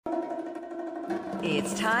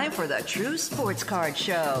It's time for the True Sports Card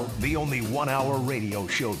Show. The only 1 hour radio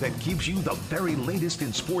show that gives you the very latest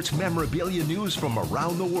in sports memorabilia news from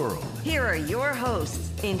around the world. Here are your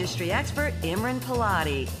hosts, industry expert Imran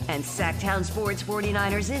Pilati and Sacktown Sports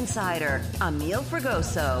 49ers insider Emil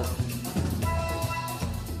Fragoso.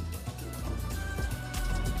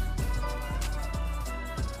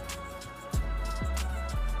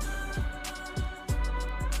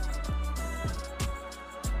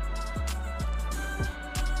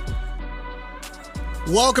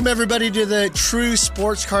 Welcome, everybody, to the True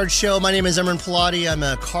Sports Card Show. My name is Imran Pilati. I'm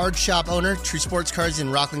a card shop owner, True Sports Cards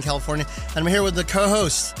in Rockland, California. And I'm here with the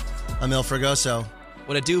co-host, Emil Fragoso.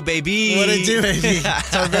 What it do, baby? What it do, baby?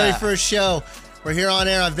 It's our very first show. We're here on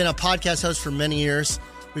air. I've been a podcast host for many years.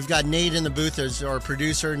 We've got Nate in the booth as our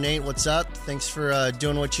producer. Nate, what's up? Thanks for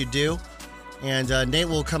doing what you do. And Nate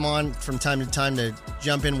will come on from time to time to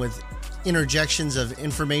jump in with interjections of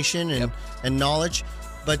information and knowledge.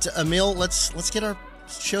 But Emil, let's get our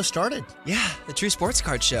show started. Yeah, the True Sports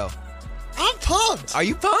Card Show. I'm pumped. Are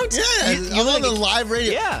you pumped? Yeah, I'm on the live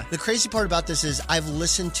radio. Yeah. The crazy part about this is I've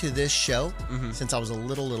listened to this show since I was a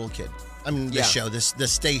little kid. I mean, this show,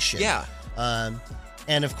 this station. Yeah.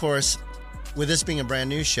 And of course, with this being a brand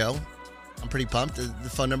new show, I'm pretty pumped. The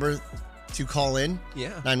phone number to call in,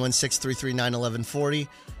 916-339-1140.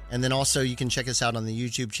 And then also you can check us out on the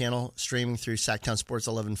YouTube channel, streaming through Sacktown Sports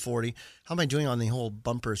 1140. How am I doing on the whole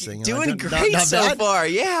bumper thing? Doing great not so bad? far,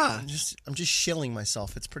 yeah. I'm just shilling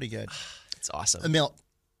myself. It's pretty good. It's awesome. Emil,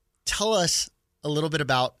 tell us a little bit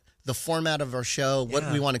about the format of our show,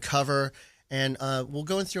 what we want to cover, and we'll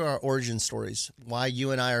go through our origin stories, why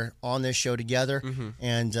you and I are on this show together,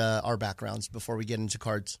 and our backgrounds before we get into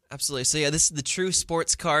cards. Absolutely. So, this is the True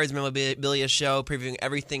Sports Cards Memorabilia Show, previewing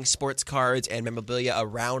everything sports cards and memorabilia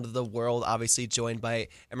around the world, obviously joined by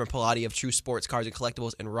Emran Pilati of True Sports Cards and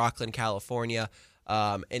Collectibles in Rockland, California.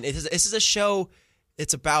 And this is a show,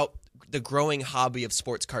 it's about the growing hobby of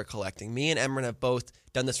sports card collecting. Me and Emran have both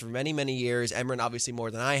done this for many, many years. Emran obviously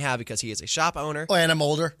more than I have because he is a shop owner. Oh, and I'm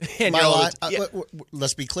older. And you're older.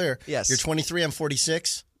 Let's be clear. Yes. You're 23, I'm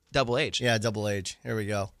 46. Double age. Yeah, double age. Here we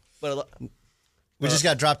go. But We just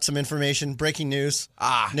got dropped some information. Breaking news.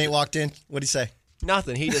 Nate walked in. What'd he say?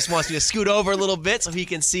 Nothing. He just wants me to scoot over a little bit so he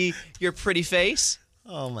can see your pretty face.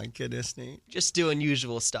 Oh, my goodness, Nate. Just doing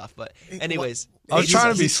usual stuff. But anyways. I was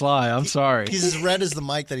trying to be sly. I'm sorry. He's as red as the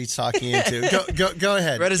mic that he's talking into. Go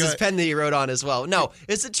ahead. Red as his pen that he wrote on as well. No,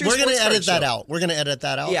 it's the True We're Sports going to edit Card that Show. out. We're going to edit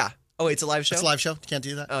that out. Yeah. Oh, it's a live show? It's a live show. Can't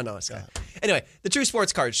do that? Oh, no, it's good. Anyway, the True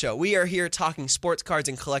Sports Card Show. We are here talking sports cards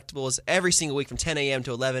and collectibles every single week from 10 a.m.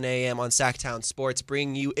 to 11 a.m. on Sacktown Sports,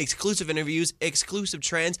 bringing you exclusive interviews, exclusive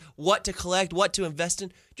trends, what to collect, what to invest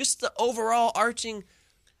in, just the overall arching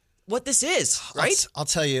what this is, right? I'll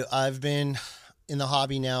tell you, I've been in the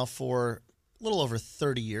hobby now for a little over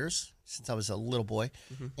 30 years, since I was a little boy.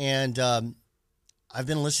 And I've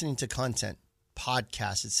been listening to content,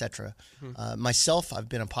 podcasts, etc. Myself, I've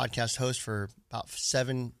been a podcast host for about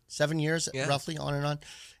seven years, roughly, on and on.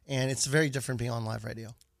 And it's very different being on live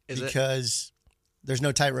radio. Because there's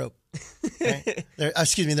no tightrope. Right?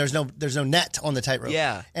 There's no net on the tightrope.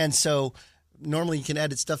 Yeah. And so normally you can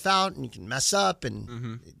edit stuff out and you can mess up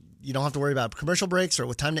and you don't have to worry about commercial breaks or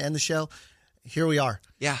what time to end the show. Here we are.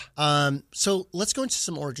 Yeah. So let's go into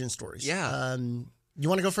some origin stories. Yeah. You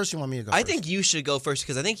want to go first or you want me to go first? I think you should go first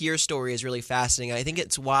because I think your story is really fascinating. I think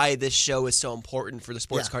it's why this show is so important for the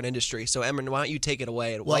sports card industry. So, Emran, why don't you take it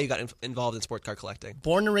away and why you got involved in sports card collecting?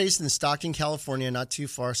 Born and raised in Stockton, California, not too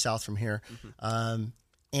far south from here.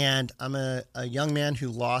 And I'm a young man who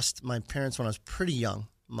lost my parents when I was pretty young.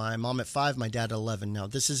 My mom at 5, my dad at 11. Now,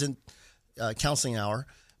 this isn't counseling hour,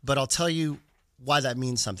 but I'll tell you why that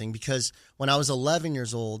means something. Because when I was 11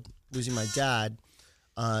 years old, losing my dad,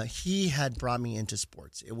 he had brought me into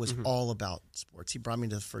sports. It was all about sports. He brought me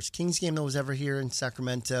to the first Kings game that was ever here in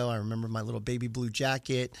Sacramento. I remember my little baby blue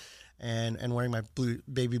jacket and wearing my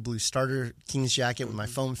baby blue starter Kings jacket with my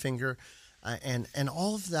foam finger. And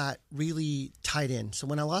all of that really tied in. So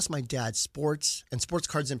when I lost my dad, sports and sports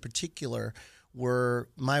cards in particular were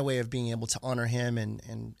my way of being able to honor him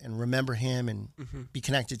and remember him and be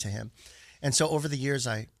connected to him. And so over the years,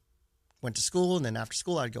 I went to school, and then after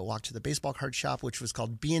school, I'd go walk to the baseball card shop, which was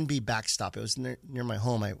called B&B Backstop. It was near my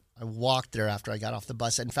home. I walked there after I got off the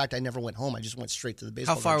bus. In fact, I never went home. I just went straight to the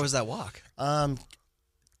baseball How far card was that walk?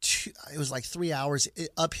 It was like 3 hours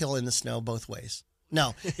uphill in the snow both ways.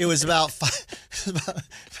 No, it was about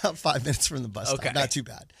 5 minutes from the bus stop. Not too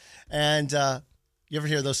bad. And you ever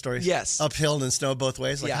hear those stories? Yes. Uphill in the snow both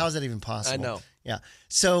ways? Like, how is that even possible? I know. Yeah.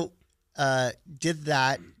 So did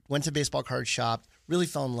that, went to baseball card shop, really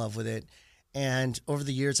fell in love with it. And over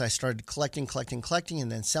the years, I started collecting,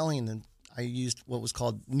 and then selling. And then I used what was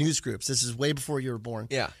called news groups. This is way before you were born.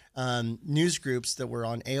 Yeah. News groups that were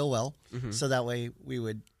on AOL. So that way we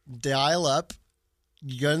would dial up,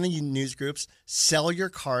 you go in the news groups, sell your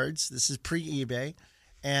cards. This is pre-eBay.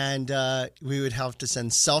 And we would have to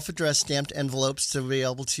send self-addressed stamped envelopes to be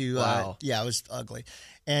able to Wow. it was ugly.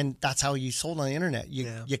 And that's how you sold on the internet.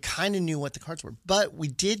 You kind of knew what the cards were. But we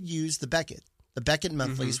did use the Beckett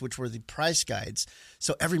monthlies, which were the price guides.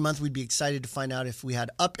 So every month we'd be excited to find out if we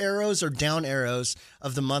had up arrows or down arrows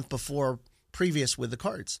of the month before previous with the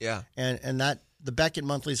cards. Yeah. And that the Beckett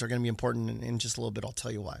monthlies are going to be important in just a little bit. I'll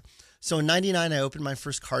tell you why. So in 99, I opened my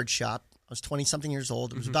first card shop. I was 20-something years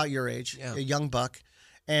old. It was about your age, a young buck.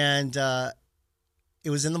 And it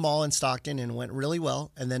was in the mall in Stockton and it went really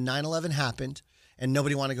well. And then 9/11 happened and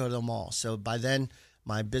nobody wanted to go to the mall. So by then,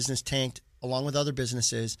 my business tanked along with other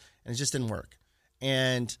businesses and it just didn't work.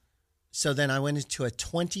 And so then I went into a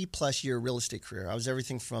 20-plus year real estate career. I was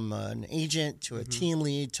everything from an agent to a team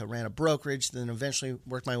lead to ran a brokerage, then eventually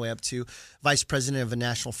worked my way up to vice president of a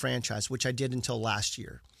national franchise, which I did until last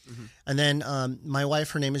year. And then my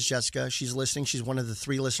wife, her name is Jessica. She's listening. She's one of the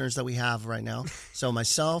 3 listeners that we have right now. So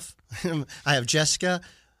myself, I have Jessica,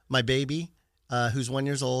 my baby, who's 1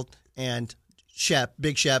 year old, and Shep,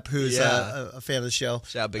 Big Shep, who's a fan of the show.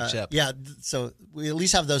 Shout out Big Shep. Yeah, so we at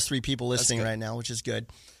least have those 3 people listening right now, which is good.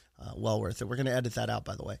 Well worth it. We're going to edit that out,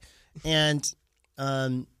 by the way. And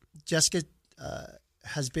Jessica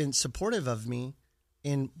has been supportive of me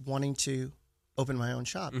in wanting to open my own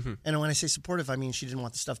shop. And when I say supportive, I mean she didn't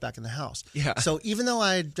want the stuff back in the house. Yeah. So even though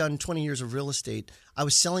I had done 20 years of real estate, I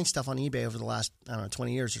was selling stuff on eBay over the last,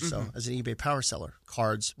 20 years or so as an eBay power seller,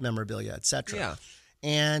 cards, memorabilia, etc. Yeah.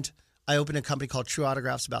 And I opened a company called True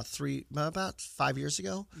Autographs about 5 years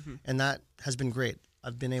ago, and that has been great.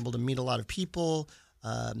 I've been able to meet a lot of people.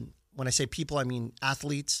 When I say people, I mean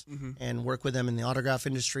athletes, and work with them in the autograph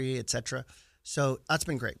industry, etc. So that's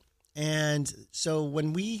been great. And so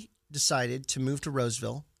when we decided to move to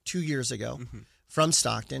Roseville 2 years ago from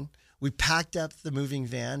Stockton, we packed up the moving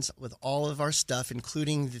vans with all of our stuff,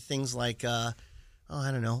 including the things like,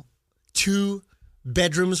 2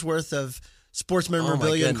 bedrooms worth of sports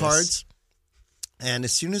memorabilia and cards. And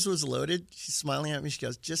as soon as it was loaded, she's smiling at me. She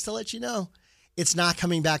goes, "Just to let you know, it's not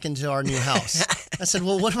coming back into our new house." I said,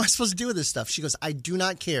 "Well, what am I supposed to do with this stuff?" She goes, "I do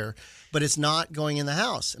not care, but it's not going in the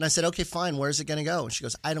house." And I said, "Okay, fine. Where's it going to go?" And she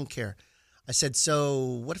goes, "I don't care." I said, "So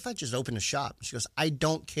what if I just open a shop?" And she goes, "I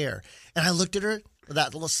don't care." And I looked at her with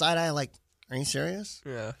that little side eye like, "Are you serious?"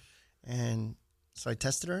 Yeah. And so I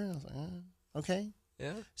tested her. And I was like, okay.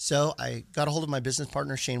 Yeah. So I got a hold of my business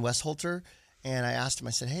partner, Shane Westholter, and I asked him,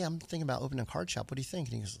 I said, "Hey, I'm thinking about opening a card shop. What do you think?"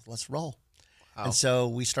 And he goes, "Let's roll." Wow. And so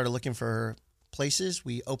we started looking for places.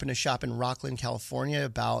 We opened a shop in Rockland, California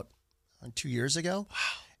about 2 years ago. Wow.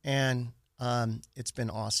 And it's been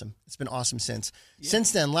awesome. It's been awesome since. Yeah.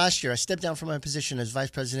 Since then, last year, I stepped down from my position as vice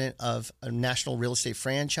president of a national real estate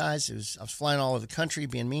franchise. I was flying all over the country,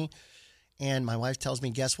 being me. And my wife tells me,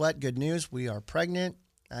 "Guess what? Good news. We are pregnant."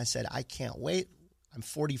 And I said, "I can't wait. I'm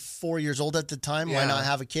 44 years old at the time. Yeah. Why not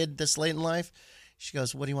have a kid this late in life?" She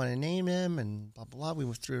goes, "What do you want to name him?" And blah, blah, blah. We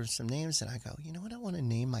went through some names. And I go, "You know what I want to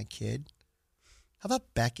name my kid? How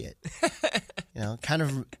about Beckett?" Kind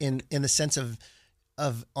of in the sense of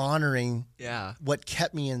honoring what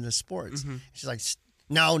kept me in the sports. She's like,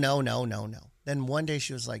 no. Then one day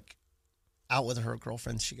she was like out with her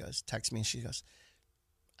girlfriend. She goes, text me, and she goes,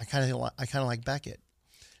 I kind of like Beckett.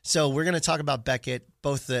 So we're going to talk about Beckett,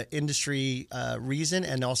 both the industry reason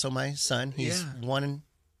and also my son. He's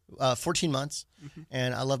 14 months,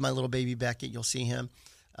 and I love my little baby Beckett. You'll see him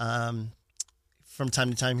from time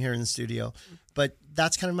to time here in the studio. But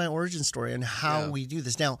that's kind of my origin story and how we do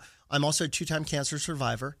this. Now, I'm also a 2-time cancer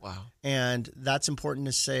survivor. Wow. And that's important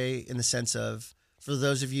to say in the sense of, for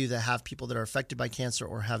those of you that have people that are affected by cancer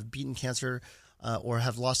or have beaten cancer or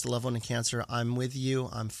have lost a loved one to cancer, I'm with you.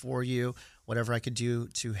 I'm for you. Whatever I could do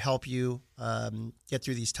to help you get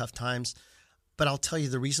through these tough times. But I'll tell you,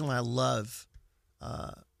 the reason why I love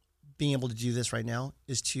being able to do this right now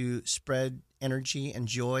is to spread energy and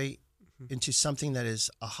joy into something that is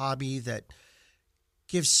a hobby that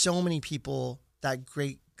gives so many people that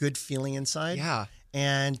great, good feeling inside. Yeah.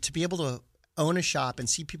 And to be able to own a shop and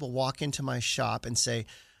see people walk into my shop and say,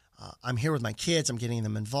 I'm here with my kids, I'm getting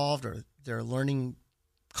them involved, or they're learning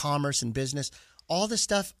commerce and business. All this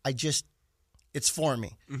stuff, it's for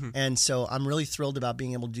me. And so I'm really thrilled about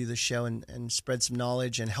being able to do this show and spread some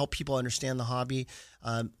knowledge and help people understand the hobby,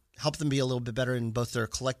 help them be a little bit better in both their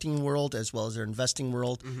collecting world as well as their investing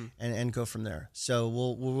world, and go from there. So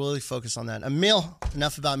we'll really focus on that. Emil,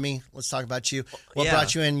 enough about me. Let's talk about you. What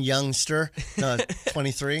brought you in, youngster,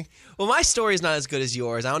 23? Well, my story is not as good as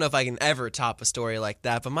yours. I don't know if I can ever top a story like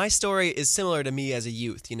that, but my story is similar to me as a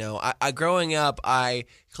youth. You know, I growing up, I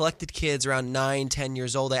collected kids around 9, 10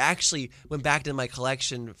 years old. I actually went back to my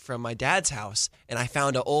collection from my dad's house, and I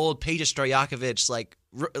found an old Peja Stojakovic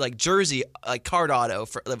like jersey, like card auto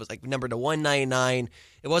that was like numbered to 199.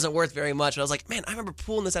 It wasn't worth very much, but I was like, man, I remember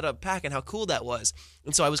pulling this out of a pack and how cool that was.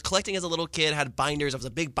 And so I was collecting as a little kid, had binders. I was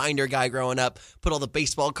a big binder guy growing up, put all the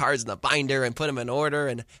baseball cards in the binder and put them in order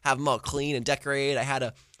and have them all clean and decorated. I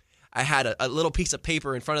had a little piece of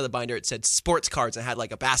paper in front of the binder. It said sports cards. I had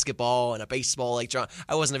like a basketball and a baseball. Like drawn.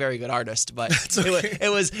 I wasn't a very good artist, but okay. it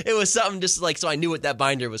was something just like so I knew what that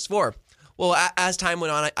binder was for. Well, as time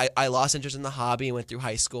went on, I lost interest in the hobby and went through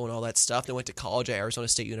high school and all that stuff. Then went to college at Arizona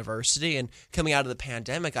State University. And coming out of the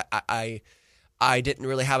pandemic, I didn't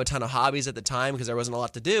really have a ton of hobbies at the time because there wasn't a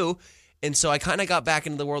lot to do. And so I kind of got back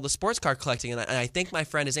into the world of sports card collecting. And I think my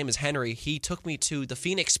friend, his name is Henry, he took me to the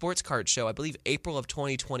Phoenix Sports Card Show, I believe April of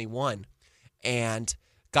 2021, and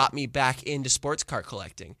got me back into sports card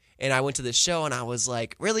collecting. And I went to this show and I was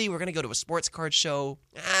like, really? We're going to go to a sports card show?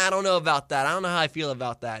 I don't know about that. I don't know how I feel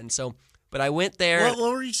about that. And so... But I went there. What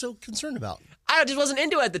were you so concerned about? I just wasn't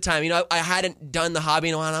into it at the time. You know, I hadn't done the hobby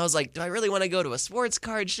in a while, and I was like, do I really want to go to a sports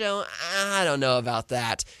card show? I don't know about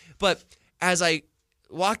that. But as I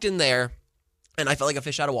walked in there, and I felt like a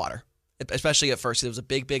fish out of water, especially at first. It was a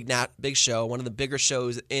big show. One of the bigger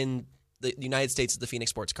shows in the United States is the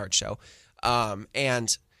Phoenix Sports Card Show.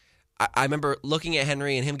 And I remember looking at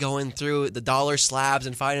Henry and him going through the dollar slabs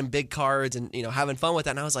and finding big cards and, you know, having fun with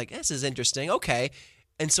that. And I was like, this is interesting. Okay.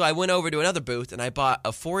 And so I went over to another booth and I bought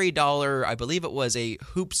a $40, I believe it was a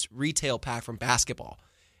Hoops retail pack from basketball.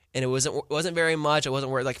 And it wasn't very much. It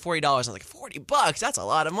wasn't worth like $40. I was like, $40? That's a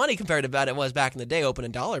lot of money compared to what it was back in the day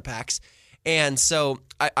opening dollar packs. And so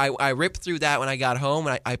I ripped through that when I got home,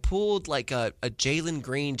 and I pulled like a Jalen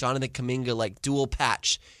Green, Jonathan Kuminga like dual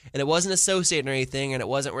patch. And it wasn't associated or anything, and it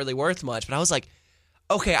wasn't really worth much. But I was like,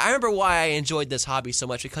 okay, I remember why I enjoyed this hobby so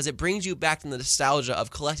much, because it brings you back to the nostalgia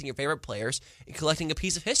of collecting your favorite players and collecting a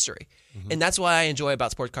piece of history. Mm-hmm. And that's why I enjoy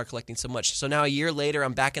about sports card collecting so much. So now a year later,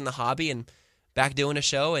 I'm back in the hobby and back doing a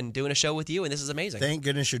show with you, and this is amazing. Thank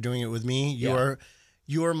goodness you're doing it with me.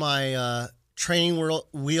 You are my training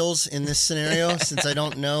wheels in this scenario since I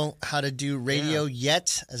don't know how to do radio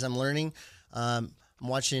yet, as I'm learning. I'm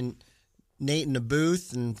watching Nate in the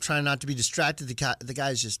booth and trying not to be distracted. The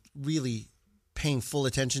guy's just really paying full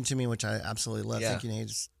attention to me, which I absolutely love. Thank you,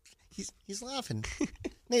 Nate. He's laughing.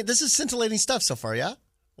 Nate, this is scintillating stuff so far, yeah?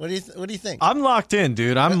 What do you think? I'm locked in,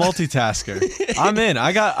 dude. I'm multitasker. I'm in.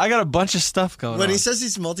 I got a bunch of stuff going on. When he says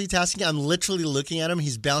he's multitasking, I'm literally looking at him.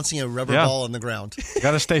 He's bouncing a rubber ball on the ground.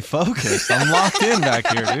 Got to stay focused. I'm locked in back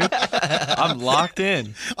here, dude. I'm locked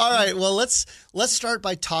in. All right. Well, let's start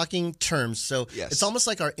by talking terms. So It's almost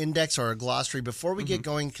like our index or our glossary before we get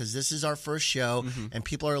going, because this is our first show and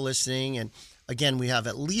people are listening. And again, we have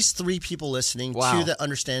at least 3 people listening, 2 that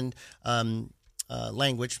understand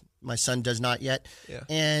language. My son does not yet. Yeah.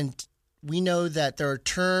 And we know that there are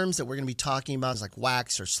terms that we're going to be talking about, like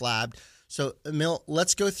wax or slabbed. So, Emil,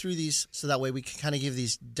 let's go through these so that way we can kind of give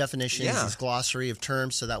these definitions, this glossary of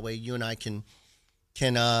terms, so that way you and I can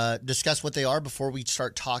discuss what they are before we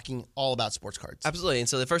start talking all about sports cards. Absolutely. And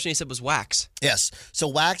so the first one you said was wax. Yes. So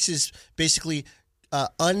wax is basically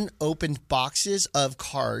unopened boxes of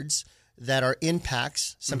cards that are in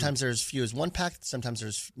packs. Sometimes there's as few as 1 pack. Sometimes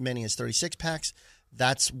there's as many as 36 packs.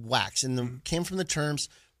 That's wax. And came from the terms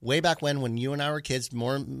way back when you and I were kids,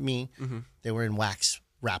 more me, they were in wax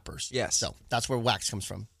wrappers. Yes. So that's where wax comes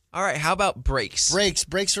from. All right. How about breaks?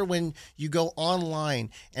 Breaks are when you go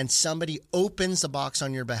online and somebody opens the box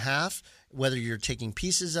on your behalf, whether you're taking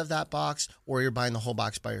pieces of that box or you're buying the whole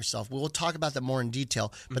box by yourself. We'll talk about that more in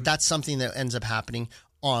detail, but that's something that ends up happening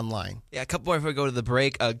online. Yeah, a couple more before we go to the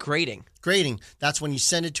break. Grading. That's when you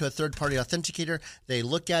send it to a third-party authenticator. They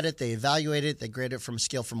look at it, they evaluate it, they grade it from a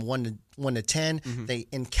scale from 1 to 10. They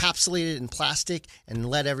encapsulate it in plastic and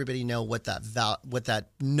let everybody know what that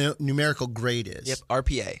numerical grade is. Yep,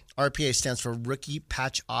 RPA. RPA stands for Rookie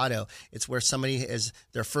Patch Auto. It's where somebody is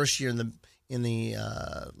their first year in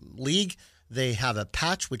the league. They have a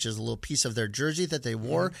patch, which is a little piece of their jersey that they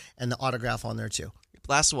wore, and the autograph on there too.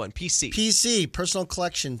 Last one, PC. PC, personal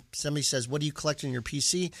collection. Somebody says, what do you collect in your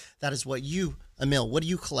PC? That is what you, Emil, what do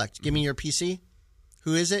you collect? Give me your PC.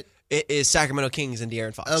 Who is it? It is Sacramento Kings and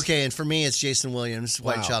De'Aaron Fox. Okay, and for me, it's Jason Williams,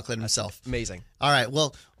 White Chocolate himself. Amazing. All right,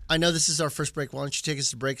 well, I know this is our first break. Why don't you take us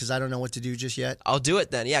to break because I don't know what to do just yet. I'll do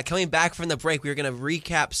it then. Yeah, coming back from the break, we're going to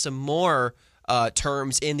recap some more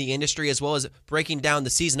terms in the industry, as well as breaking down the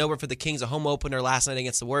season over for the Kings, a home opener last night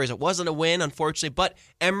against the Warriors. It wasn't a win, unfortunately, but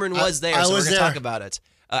Emron was there, so we're going to talk about it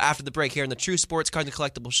after the break here in the True Sports Cards and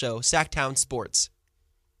Collectibles Show, Sacktown Sports.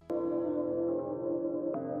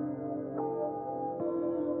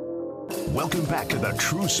 Welcome back to the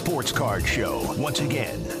True Sports Card Show. Once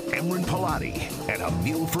again, Emron Pilati and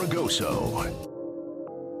Emil Fragoso.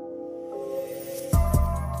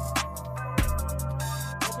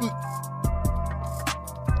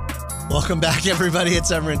 Welcome back, everybody.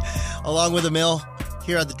 It's Emron, along with Emil,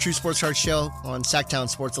 here at the True Sports Card Show on Sacktown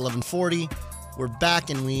Sports 1140. We're back,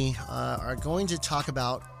 and we are going to talk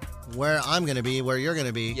about where I'm going to be, where you're going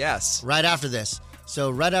to be. Yes. Right after this. So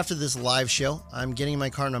right after this live show, I'm getting in my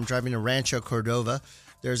car, and I'm driving to Rancho Cordova.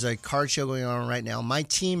 There's a card show going on right now. My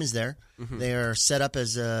team is there. Mm-hmm. They are set up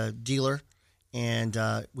as a dealer. And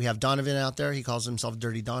we have Donovan out there. He calls himself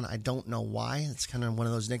Dirty Don. I don't know why. It's kind of one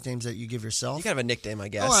of those nicknames that you give yourself. You kind of have a nickname, I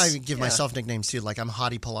guess. Oh, I give myself nicknames too. Like I'm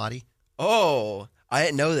Hottie Pilati. Oh, I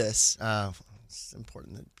didn't know this. It's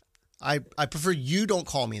important. I prefer you don't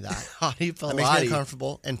call me that. Hottie Pilati. That makes me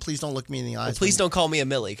uncomfortable. And please don't look me in the eyes. Well, please don't call me a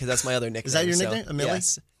Millie, because that's my other nickname. Is that your nickname, a Millie?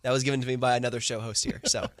 Yes. That was given to me by another show host here.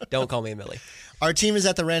 So don't call me a Millie. Our team is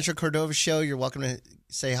at the Rancho Cordova show. You're welcome to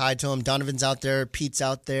say hi to him. Donovan's out there. Pete's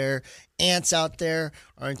out there. Ant's out there.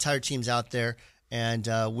 Our entire team's out there. And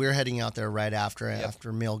we're heading out there right after. Yep.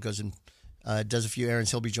 After Mill goes and does a few errands,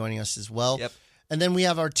 he'll be joining us as well. Yep. And then we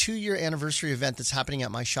have our 2-year anniversary event that's happening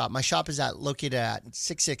at my shop. My shop is located at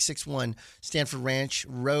 6661 Stanford Ranch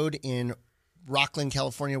Road in Rockland,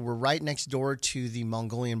 California. We're right next door to the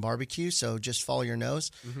Mongolian barbecue, so just follow your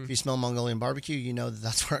nose. Mm-hmm. If you smell Mongolian barbecue, you know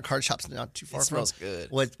that's where our card shop's not too far from. It smells good.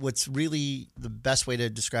 What's really the best way to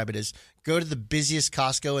describe it is go to the busiest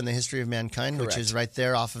Costco in the history of mankind, Correct. which is right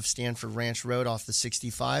there off of Stanford Ranch Road off the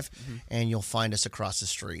 65, and you'll find us across the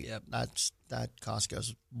street. Yep. That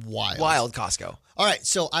Costco's wild. Wild Costco. All right,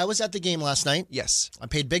 so I was at the game last night. Yes. I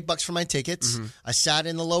paid big bucks for my tickets. Mm-hmm. I sat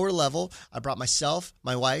in the lower level. I brought myself,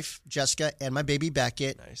 my wife, Jessica, and my baby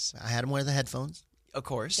Beckett. Nice. I had them wear the headphones. Of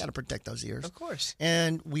course. Got to protect those ears. Of course.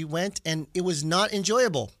 And we went, and it was not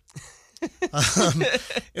enjoyable.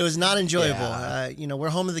 It was not enjoyable. Yeah. We're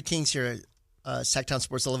home of the Kings here at Sacktown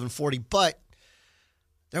Sports 1140, but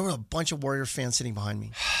there were a bunch of Warriors fans sitting behind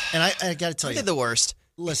me. And I got to tell you. They're the worst.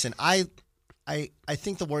 Listen, I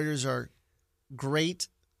think the Warriors are great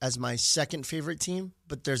as my second favorite team,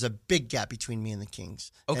 but there's a big gap between me and the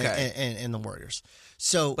Kings. Okay. And the Warriors.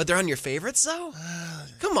 So, but they're on your favorites, though?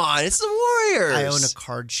 Come on, it's the Warriors. I own a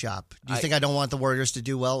card shop. Do you think I don't want the Warriors to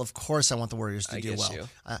do well? Of course I want the Warriors to do well.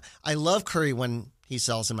 I love Curry when he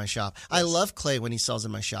sells in my shop. Yes. I love Clay when he sells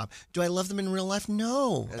in my shop. Do I love them in real life?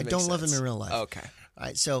 No, I don't love them in real life. Okay. All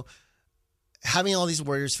right, so having all these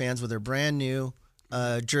Warriors fans with their brand new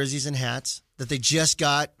jerseys and hats that they just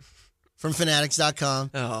got from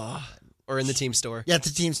Fanatics.com. Oh, or in the team store. Yeah, at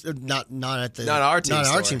the team store. Not our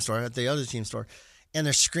team store, at the other team store. And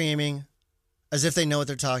they're screaming as if they know what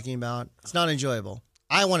they're talking about. It's not enjoyable.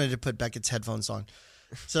 I wanted to put Beckett's headphones on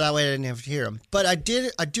so that way I didn't have to hear them. But I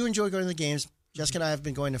do enjoy going to the games. Jessica and I have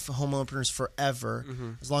been going to home openers forever,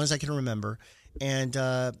 as long as I can remember. And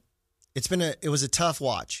it was a tough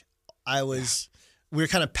watch. We were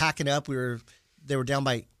kind of packing up. They were down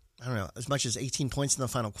by, I don't know, as much as 18 points in the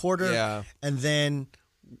final quarter. Yeah. And then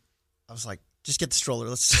I was like, just get the stroller.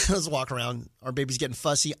 Let's walk around. Our baby's getting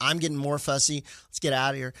fussy. I'm getting more fussy. Let's get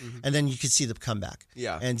out of here. Mm-hmm. And then you could see the comeback.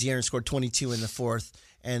 Yeah. And De'Aaron scored 22 in the fourth,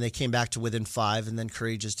 and they came back to within 5, and then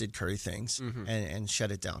Curry just did Curry things and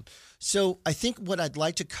shut it down. So I think what I'd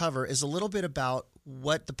like to cover is a little bit about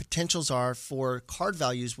what the potentials are for card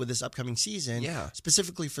values with this upcoming season,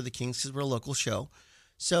 specifically for the Kings because we're a local show.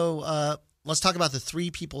 So let's talk about the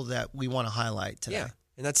 3 people that we want to highlight today. Yeah.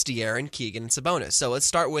 And that's De'Aaron, Keegan, and Sabonis. So let's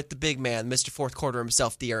start with the big man, Mr. Fourth Quarter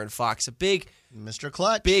himself, De'Aaron Fox. A big Mr.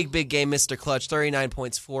 Clutch. Big game, Mr. Clutch. 39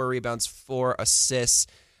 points, 4 rebounds, 4 assists.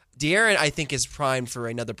 De'Aaron, I think, is primed for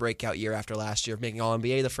another breakout year after last year of making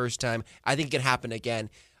All-NBA the first time. I think it can happen again.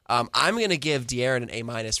 I'm going to give De'Aaron an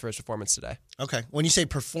A- for his performance today. Okay. When you say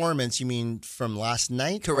performance, you mean from last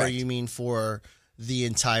night? Correct. Or you mean for the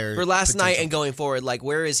entire for last potential? night and going forward? Like,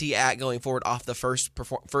 where is he at going forward off the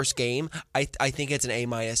first game? I think it's an A-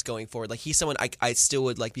 going forward. Like, he's someone I still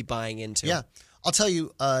would be buying into. Yeah. I'll tell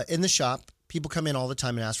you, in the shop, people come in all the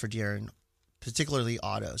time and ask for De'Aaron, particularly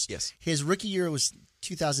autos. Yes. His rookie year was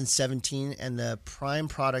 2017, and the prime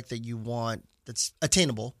product that you want that's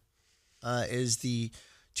attainable is the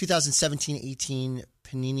 2017-18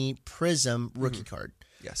 Panini Prism rookie card.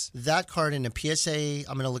 Yes. That card in a PSA,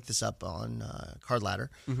 I'm going to look this up on Card Ladder.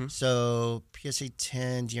 So PSA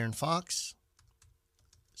 10, De'Aaron Fox.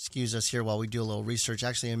 Excuse us here while we do a little research.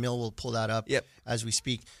 Actually, Emil will pull that up as we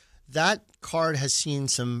speak. That card has seen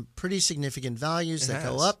some pretty significant values that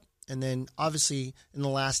go up. And then, obviously, in the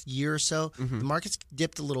last year or so, the market's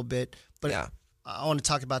dipped a little bit. But I want to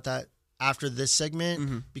talk about that after this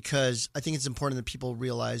segment because I think it's important that people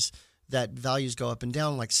realize that values go up and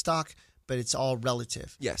down like stock, but it's all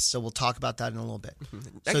relative. Yes. So we'll talk about that in a little bit.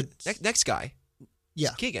 Next guy.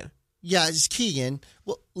 Yeah. Keegan. Yeah, it's Keegan.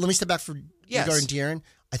 Well, let me step back for regarding De'Aaron.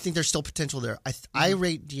 I think there's still potential there. I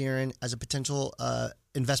rate De'Aaron as a potential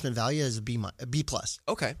investment value as a B+.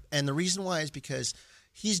 Okay. And the reason why is because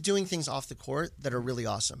he's doing things off the court that are really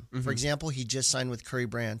awesome. For example, he just signed with Curry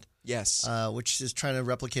Brand. Yes. Which is trying to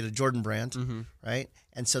replicate a Jordan brand, right?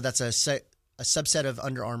 And so that's a subset of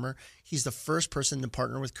Under Armour. He's the first person to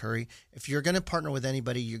partner with Curry. If you're going to partner with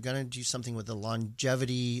anybody, you're going to do something with a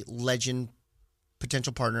longevity legend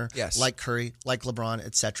potential partner like Curry, like LeBron,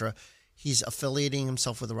 etc. He's affiliating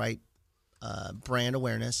himself with the right brand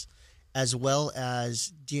awareness, as well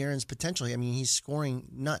as De'Aaron's potential. I mean, he's scoring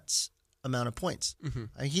nuts amount of points.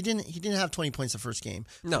 He didn't have 20 points the first game.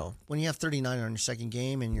 No. When you have 39 on your second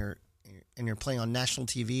game and you're playing on national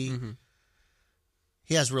TV,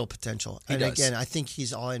 he has real potential. He does. Again, I think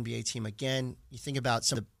he's all NBA team. Again, you think about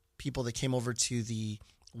some of the people that came over to the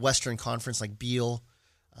Western Conference like Beal.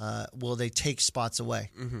 Will they take spots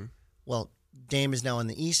away? Well, Dame is now in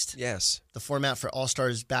the East. Yes. The format for All-Star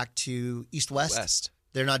is back to East-West.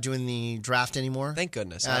 They're not doing the draft anymore. Thank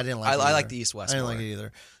goodness. I didn't like it. I like the East-West. I didn't like it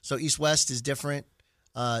either. So East-West is different.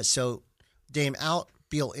 So Dame out,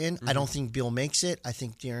 Beal in. I don't think Beal makes it. I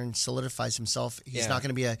think De'Aaron solidifies himself. He's not going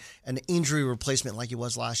to be an injury replacement like he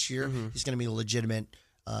was last year. He's going to be legitimate,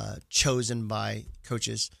 chosen by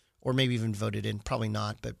coaches, or maybe even voted in. Probably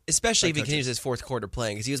not, but especially if he continues his fourth quarter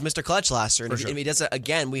playing, because he was Mr. Clutch last year. And if he does it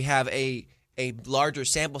again, we have a larger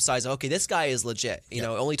sample size. Okay, this guy is legit. You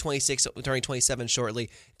know, only 26, turning 27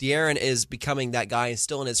 shortly. De'Aaron is becoming that guy and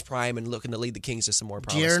still in his prime and looking to lead the Kings to some more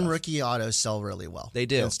promise. De'Aaron rookie autos sell really well. They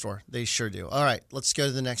do. In the store. They sure do. All right, let's go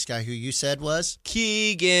to the next guy who you said was?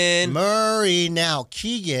 Keegan Murray. Now,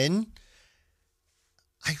 Keegan,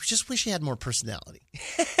 I just wish he had more personality.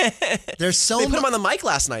 There's so They put him on the mic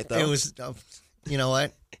last night, though. It was, you know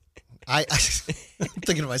what? I'm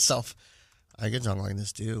thinking to myself, I could talk like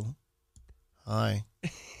this too. Hi.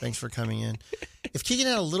 Thanks for coming in. If Keegan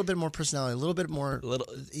had a little bit more personality, a little bit more.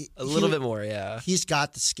 A little bit more, yeah. He's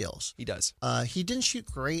got the skills. He does. He didn't shoot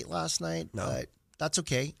great last night, but that's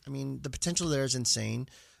okay. I mean, the potential there is insane.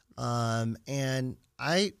 And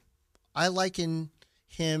I liken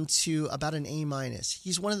him to about an A-.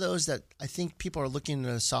 He's one of those that I think people are looking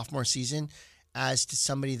at a sophomore season as to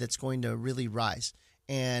somebody that's going to really rise.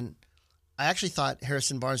 And I actually thought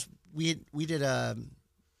Harrison Barnes, we did a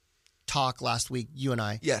talk last week, you and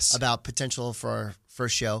I, about potential for our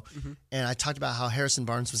first show. And I talked about how Harrison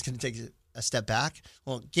Barnes was going to take a step back.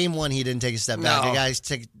 Well, game one, he didn't take a step back. The guy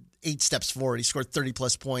took 8 steps forward. He scored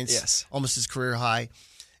 30-plus points, almost his career high.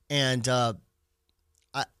 And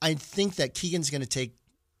I think that Keegan's going to take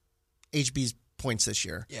HB's points this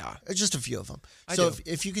year. Yeah. Just a few of them. So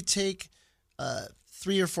if you could take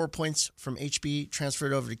 3 or 4 points from HB, transfer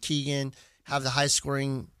it over to Keegan, have the highest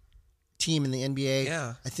scoring team in the NBA,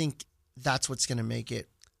 I think that's what's going to make it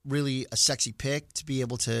really a sexy pick to be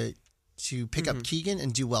able to pick up Keegan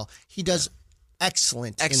and do well. He does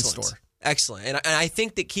excellent in store. Excellent. And I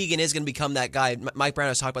think that Keegan is going to become that guy. Mike Brown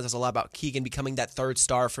has talked about this a lot, about Keegan becoming that third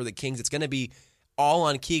star for the Kings. It's going to be all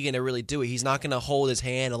on Keegan to really do it. He's not going to hold his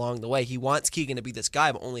hand along the way. He wants Keegan to be this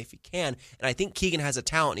guy, but only if he can. And I think Keegan has a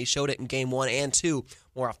talent. He showed it in game 1 and 2,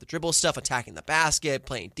 more off the dribble stuff, attacking the basket,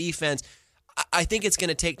 playing defense. I think it's going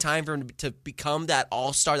to take time for him to become that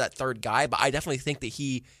all-star, that third guy, but I definitely think that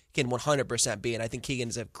he can 100% be, and I think Keegan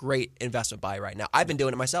is a great investment buy right now. I've been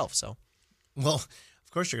doing it myself, so. Well,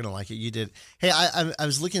 of course you're going to like it. You did. Hey, I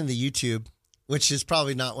was looking at the YouTube, which is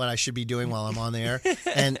probably not what I should be doing while I'm on the air,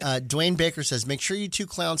 and Dwayne Baker says, make sure you two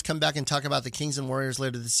clowns come back and talk about the Kings and Warriors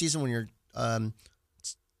later this season when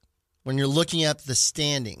you're looking at the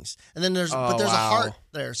standings. And then there's a heart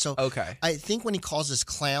there. So I think when he calls us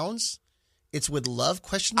clowns, it's with love,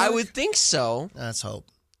 question mark? I would think so. Let's hope.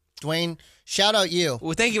 Dwayne, shout out you.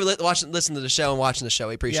 Well, thank you for listening to the show and watching the show.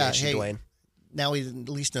 We appreciate you, Dwayne. Now we at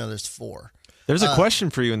least know there's 4. There's a question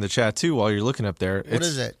for you in the chat, too, while you're looking up there. What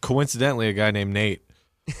is it? Coincidentally, a guy named Nate.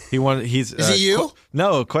 Is it you?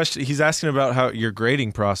 No, question. He's asking about how your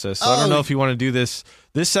grading process. So I don't know if you want to do this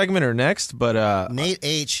segment or next, but Nate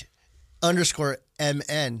H.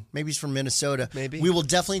 _MN. Maybe he's from Minnesota. Maybe. We will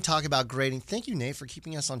definitely talk about grading. Thank you, Nate, for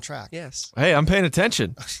keeping us on track. Yes. Hey, I'm paying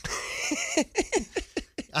attention.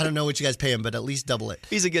 I don't know what you guys pay him, but at least double it.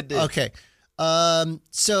 He's a good dude. Okay.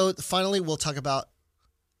 So finally, we'll talk about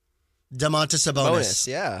Domantas Sabonis.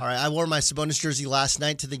 Yeah. All right. I wore my Sabonis jersey last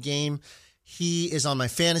night to the game. He is on my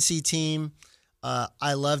fantasy team.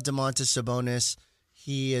 I love Domantas Sabonis.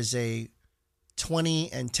 He is a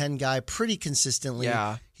 20 and 10 guy pretty consistently.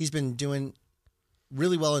 Yeah. He's been doing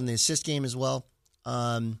really well in the assist game as well.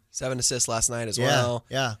 7 assists last night as Yeah. well.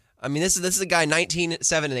 Yeah. I mean, this is a guy 19,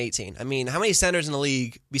 7, and 18. I mean, how many centers in the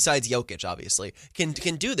league, besides Jokic, obviously, can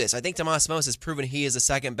do this? I think Domantas Sabonis has proven he is the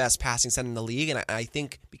second best passing center in the league, and I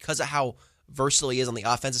think because of how versatile he is on the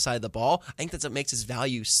offensive side of the ball, I think that's what makes his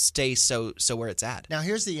value stay so where it's at. Now,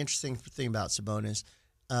 here's the interesting thing about Sabonis.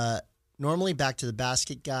 Normally, back to the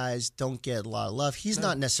basket guys don't get a lot of love. He's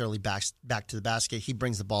not necessarily back to the basket. He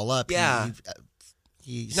brings the ball up. Yeah.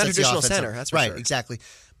 He's not a traditional center, that's for right, sure. Exactly.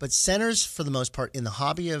 But centers, for the most part, in the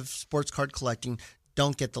hobby of sports card collecting,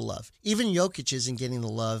 don't get the love. Even Jokic isn't getting the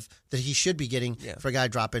love that he should be getting for a guy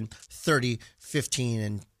dropping 30, 15,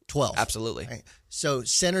 and 12. Absolutely. Right? So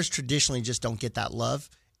centers traditionally just don't get that love,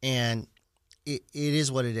 and it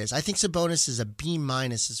is what it is. I think Sabonis is a B-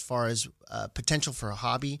 as far as potential for a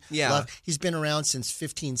hobby. Yeah. Love. He's been around since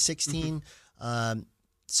 15, 16.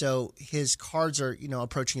 So his cards are,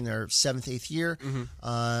 approaching their 7th, 8th year.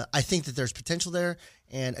 I think that there's potential there.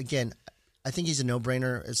 And again, I think he's a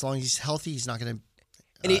no-brainer. As long as he's healthy, he's not going to.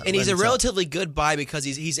 And he's a relatively good buy because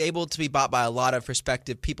he's able to be bought by a lot of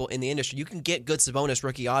prospective people in the industry. You can get good Sabonis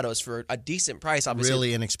rookie autos for a decent price, obviously.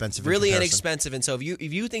 Really inexpensive. Really inexpensive. And so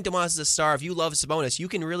if you think Domantas is a star, if you love Sabonis, you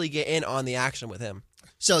can really get in on the action with him.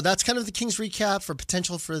 So that's kind of the Kings recap for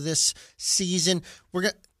potential for this season.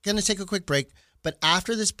 We're going to take a quick break. But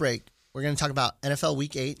after this break, we're going to talk about NFL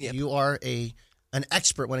Week 8. Yep. You are an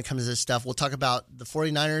expert when it comes to this stuff. We'll talk about the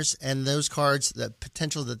 49ers and those cards, the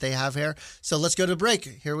potential that they have here. So let's go to break.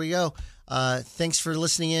 Here we go. Thanks for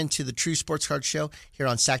listening in to the True Sports Card Show here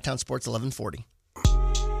on Sacktown Sports 1140.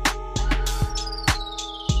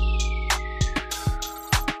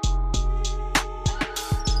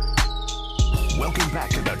 Welcome back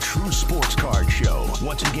to the True Sports Card Show.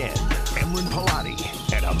 Once again, Emran Pilati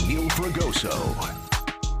and Emil Fragoso.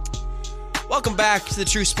 Welcome back to the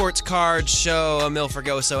True Sports Card Show. Emil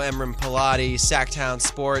Fragoso, Emran Pilati, Sacktown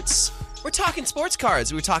Sports. We're talking sports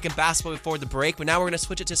cards. We were talking basketball before the break, but now we're going to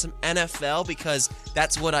switch it to some NFL because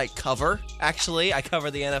that's what I cover, actually. I cover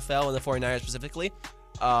the NFL and the 49ers specifically.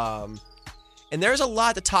 And there's a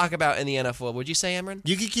lot to talk about in the NFL. Would you say, Emran?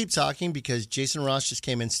 You can keep talking because Jason Ross just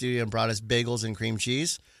came in studio and brought us bagels and cream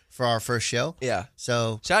cheese for our first show. Yeah.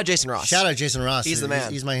 So shout out Jason Ross. Shout out Jason Ross. He's the man.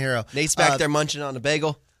 He's my hero. Nate's back there munching on a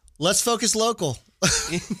bagel. Let's focus local.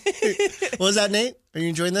 What was that, Nate? Are you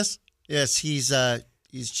enjoying this? Yes, he's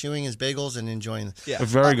chewing his bagels and enjoying it. Yeah.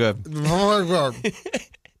 Very good. We're going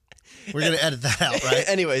to edit that out, right?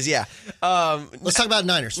 Anyways, yeah. Let's talk about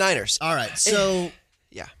Niners. Niners. All right. So,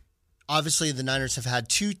 yeah. Obviously, the Niners have had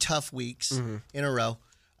 2 tough weeks in a row.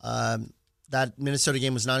 That Minnesota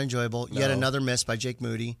game was not enjoyable. Yet another miss by Jake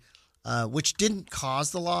Moody, which didn't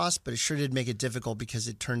cause the loss, but it sure did make it difficult because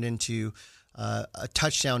it turned into a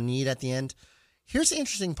touchdown need at the end. Here's the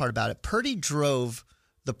interesting part about it. Purdy drove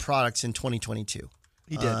the products in 2022.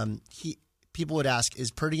 He did. People would ask,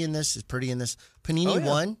 is Purdy in this? Is Purdy in this? Panini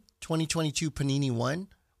won. 2022 Panini won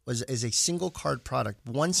is a single card product.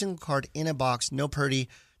 One single card in a box, no Purdy.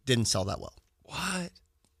 Didn't sell that well. What?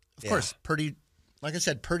 Of course, Purdy, like I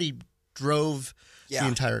said, Purdy drove the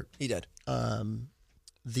entire he did.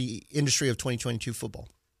 The industry of 2022 football.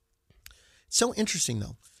 It's so interesting,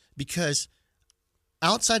 though, because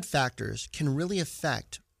outside factors can really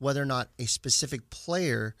affect whether or not a specific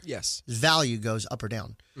player's value goes up or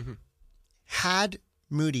down. Mm-hmm. Had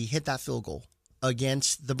Moody hit that field goal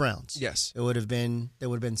against the Browns, it would have been 6-0. They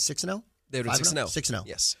would have been 6-0. 6-0.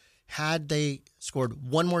 Yes. Had they scored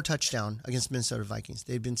one more touchdown against Minnesota Vikings,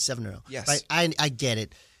 they'd been 7-0. Yes. Right? I get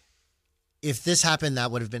it. If this happened, that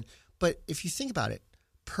would have been. But if you think about it,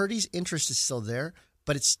 Purdy's interest is still there,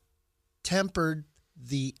 but it's tempered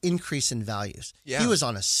the increase in values. Yeah. He was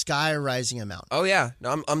on a sky-rising amount. Oh, yeah.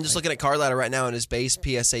 No, I'm just looking at Card Ladder right now in his base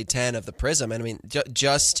PSA 10 of the Prism. And I mean,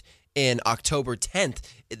 just in October 10th,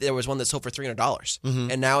 there was one that sold for $300. Mm-hmm.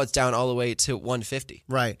 And now it's down all the way to $150.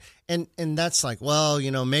 Right. And that's like, well,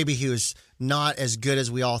 maybe he was not as good as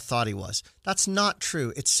we all thought he was. That's not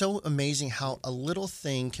true. It's so amazing how a little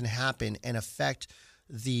thing can happen and affect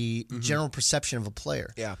the general perception of a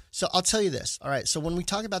player. Yeah. So I'll tell you this. All right. So when we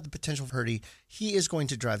talk about the potential for Purdy, he is going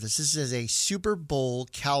to drive this. This is a Super Bowl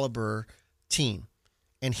caliber team.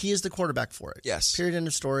 and he is the quarterback for it. Yes. Period, end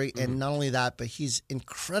of story. And not only that, but he's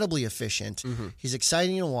incredibly efficient. He's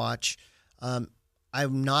exciting to watch. I'm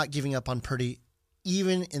not giving up on Purdy,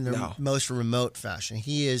 even in the most remote fashion.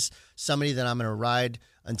 He is somebody that I'm going to ride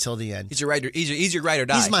until the end. He's your ride or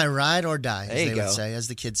die. He's my ride or die, as they would say, as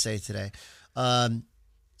the kids say today.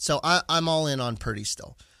 So I'm all in on Purdy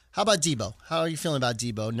still. How about Debo? How are you feeling about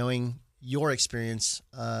Debo, knowing your experience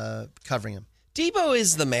covering him? Debo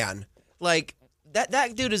is the man. Like,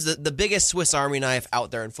 that dude is the biggest Swiss Army knife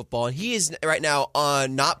out there in football, and he is right now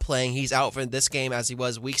not playing. He's out for this game as he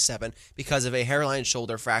was Week 7 because of a hairline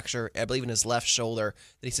shoulder fracture, I believe in his left shoulder,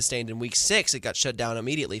 that he sustained in Week 6. It got shut down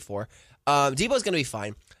immediately for. Debo's going to be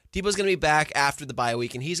fine. Debo's going to be back after the bye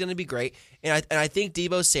week, and he's going to be great. And I think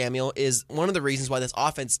Debo Samuel is one of the reasons why this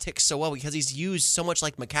offense ticks so well, because he's used so much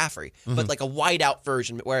like McCaffrey, but like a wide-out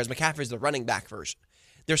version, whereas McCaffrey's the running back version.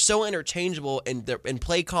 They're so interchangeable in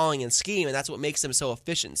play calling and scheme, and that's what makes them so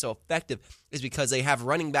efficient and so effective, is because they have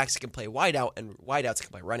running backs that can play wideout and wideouts that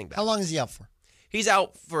can play running back. How long is he out for? He's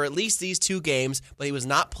out for at least these 2 games, but he was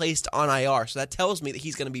not placed on IR, so that tells me that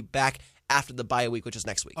he's going to be back after the bye week, which is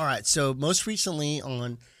next week. All right, so most recently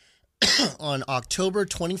on October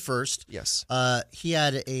 21st, yes, he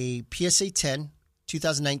had a PSA 10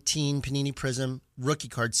 2019 Panini Prism rookie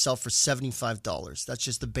card sell for $75. That's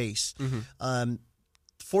just the base.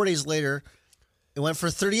 4 days later, it went for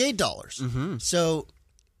 $38. So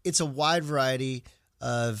it's a wide variety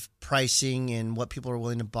of pricing and what people are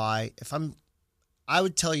willing to buy. I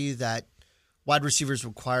would tell you that wide receivers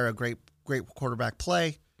require a great quarterback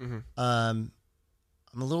play. I'm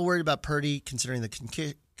a little worried about Purdy considering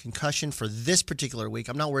the concussion for this particular week.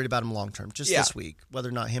 I'm not worried about him long term, just this week, whether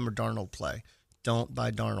or not him or Darnold play. Don't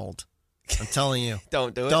buy Darnold. I'm telling you.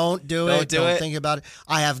 Don't do it. Don't do it. Don't think about it.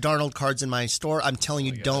 I have Darnold cards in my store. I'm telling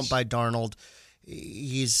you, don't buy Darnold.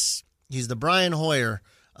 He's the Brian Hoyer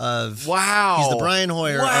of He's the Brian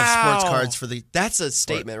Hoyer of sports cards for the. That's a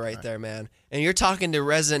statement right there, man. And you're talking to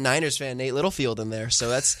resident Niners fan Nate Littlefield in there, so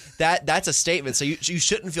that's a statement. So you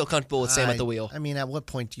shouldn't feel comfortable with Sam at the wheel. I mean, at what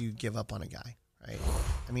point do you give up on a guy? Right?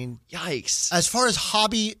 I mean, yikes. As far as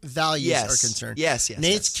hobby values are concerned, yes.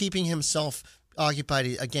 Nate's keeping himself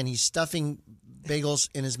occupied. Again, he's stuffing bagels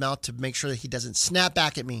in his mouth to make sure that he doesn't snap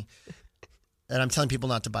back at me. And I'm telling people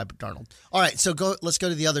not to buy Darnold. All right, so let's go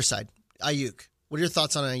to the other side. Ayuk. What are your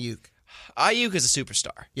thoughts on Ayuk? Ayuk is a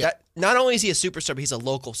superstar. Yeah. Not only is he a superstar, but he's a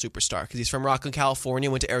local superstar because he's from Rockland, California,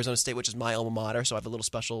 went to Arizona State, which is my alma mater, so I have a little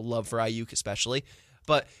special love for Ayuk especially.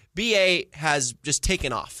 But BA has just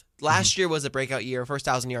taken off. Last year was a breakout year, first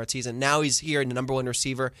 1,000-yard season. Now he's here in the number 1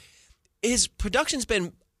 receiver. His production's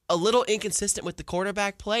been a little inconsistent with the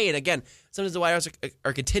quarterback play. And again, sometimes the wide receivers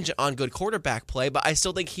are contingent on good quarterback play, but I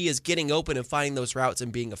still think he is getting open and finding those routes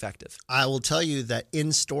and being effective. I will tell you that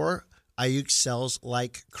in store, Ayuk sells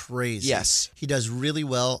like crazy. Yes. He does really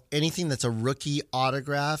well. Anything that's a rookie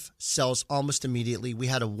autograph sells almost immediately. We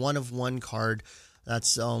had a 1-of-1 card.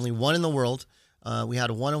 That's only one in the world. We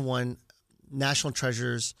had a 1-of-1 National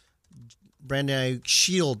Treasures Brandon Ayuk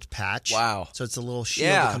shield patch. Wow. So it's a little shield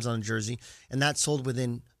that comes on a jersey. And that sold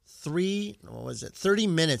within 30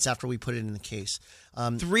 minutes after we put it in the case.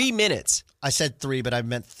 3 minutes? I said 3, but I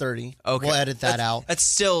meant 30. Okay. We'll edit that out. That's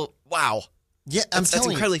still, wow. Yeah, that's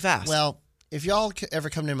incredibly fast. Well, if y'all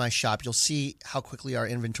ever come to my shop, you'll see how quickly our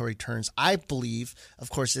inventory turns. I believe,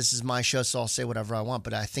 of course, this is my show, so I'll say whatever I want,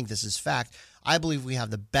 but I think this is fact. I believe we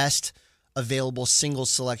have the best available single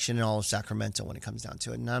selection in all of Sacramento when it comes down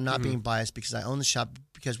to it. And I'm not being biased because I own the shop,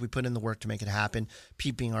 because we put in the work to make it happen.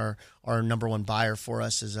 Pete being our number 1 buyer for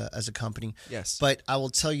us as a company. Yes. But I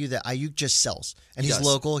will tell you that Ayuk just sells. And he's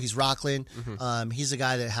local. He's Rockland. He's a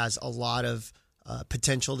guy that has a lot of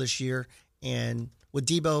potential this year. And with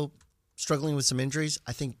Debo struggling with some injuries,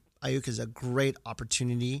 I think Ayuk is a great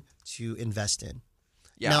opportunity to invest in.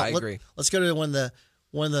 Yeah, now, I agree. Let's go to one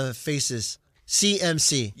of the faces.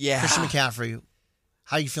 CMC. Yeah. Christian McCaffrey.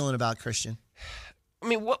 How are you feeling about Christian? I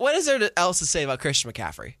mean, what is there else to say about Christian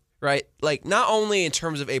McCaffrey, right? Like, not only in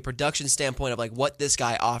terms of a production standpoint of like what this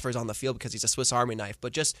guy offers on the field because he's a Swiss Army knife,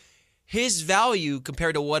 but just his value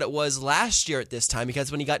compared to what it was last year at this time,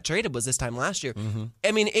 because when he got traded was this time last year.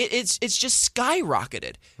 I mean, it's just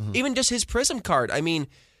skyrocketed. Even just his Prism card. I mean,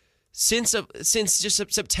 since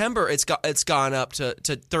just September, it's gone up to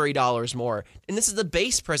 $30 more. And this is the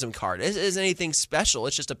base Prism card. It isn't anything special.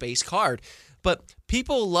 It's just a base card. But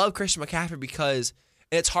people love Christian McCaffrey because,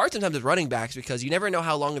 and it's hard sometimes with running backs because you never know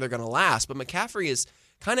how long they're going to last. But McCaffrey is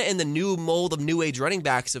kind of in the new mold of new age running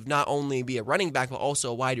backs of not only be a running back, but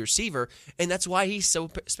also a wide receiver. And that's why he's so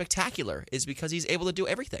spectacular, is because he's able to do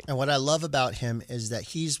everything. And what I love about him is that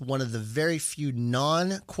he's one of the very few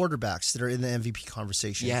non-quarterbacks that are in the MVP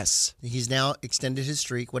conversation. Yes. He's now extended his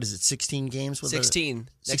streak. What is it, 16 games? 16.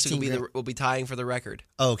 Next week will be tying for the record.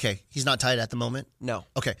 Oh, okay. He's not tied at the moment? No.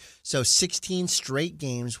 Okay. So 16 straight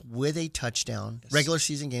games with a touchdown, regular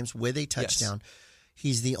season games with a touchdown. Yes.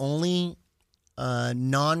 He's the only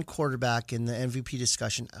non-quarterback in the MVP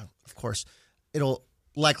discussion. Of course, it'll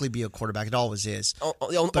likely be a quarterback. It always is.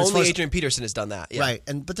 Only Adrian Peterson has done that. Yeah. Right.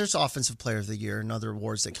 But there's Offensive Player of the Year and other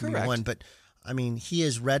awards that can be won. But, I mean, he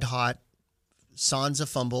is red hot. Sans a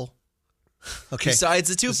fumble. Okay. Besides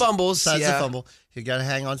the two fumbles. Besides the fumble. You got to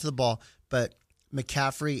hang on to the ball. But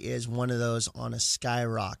McCaffrey is one of those on a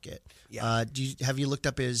skyrocket. Yeah. Have you looked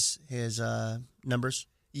up his numbers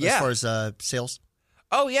as far as sales?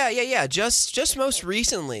 Oh, yeah. Just most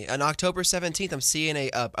recently, on October 17th, I'm seeing a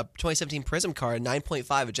 2017 Prism card,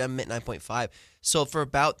 9.5, a Gem Mint 9.5, sold for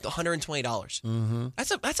about $120. Mm-hmm.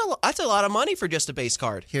 That's a lot of money for just a base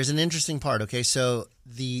card. Here's an interesting part, okay? So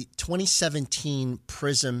the 2017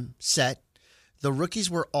 Prism set, the rookies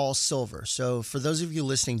were all silver. So for those of you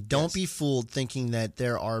listening, don't be fooled thinking that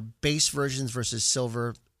there are base versions versus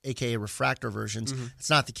silver, a.k.a. refractor versions. Mm-hmm. It's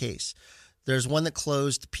not the case. There's one that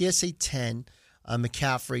closed PSA 10,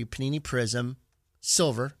 McCaffrey, Panini Prism,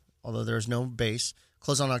 silver, although there's no base,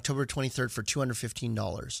 closed on October 23rd for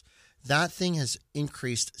 $215. That thing has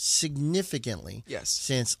increased significantly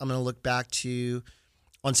since, I'm going to look back to,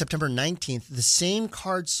 on September 19th, the same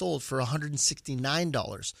card sold for $169.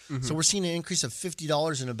 Mm-hmm. So we're seeing an increase of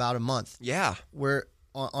 $50 in about a month. Yeah. Where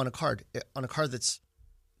on a card that's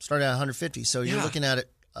started at $150. So you're looking at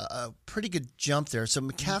it. A pretty good jump there. So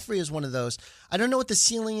McCaffrey is one of those. I don't know what the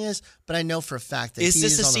ceiling is, but I know for a fact that is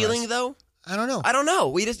this the ceiling though? I don't know. I don't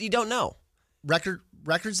know. You don't know.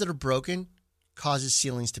 Records that are broken causes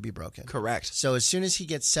ceilings to be broken. Correct. So as soon as he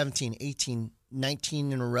gets 17, 18,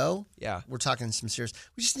 19 in a row, we're talking some serious.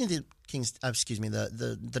 We just need the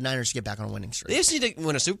the Niners to get back on a winning streak. They just need to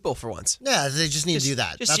win a Super Bowl for once. Yeah, they just need to do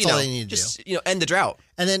that. That's all they need to do. End the drought.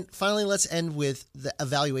 And then finally, let's end with the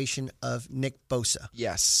evaluation of Nick Bosa.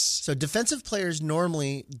 Yes. So defensive players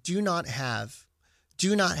normally do not have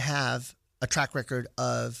a track record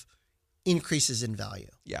of increases in value.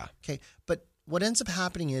 Yeah. Okay. But what ends up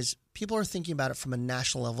happening is people are thinking about it from a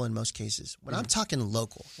national level in most cases. When I'm talking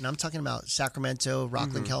local, and I'm talking about Sacramento,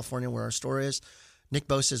 Rockland, California, where our store is, Nick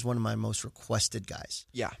Bosa is one of my most requested guys.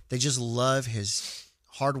 Yeah. They just love his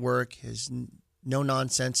hard work, his no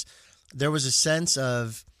nonsense. There was a sense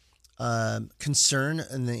of concern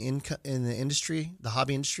in the industry, the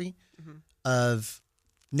hobby industry, of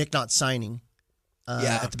Nick not signing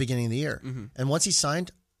at the beginning of the year. Mm-hmm. And once he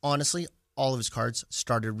signed, honestly, all of his cards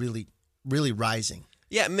started really, really rising.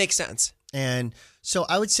 Yeah, it makes sense. And so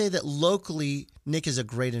I would say that locally, Nick is a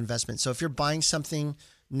great investment. So if you're buying something,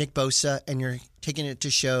 Nick Bosa, and you're taking it to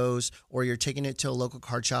shows, or you're taking it to a local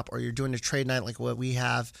card shop, or you're doing a trade night like what we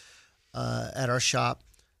have at our shop,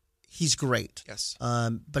 he's great. Yes.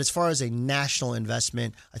 But as far as a national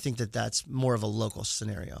investment, I think that that's more of a local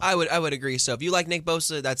scenario. I would agree. So if you like Nick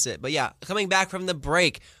Bosa, that's it. But yeah, coming back from the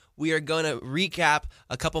break, we are going to recap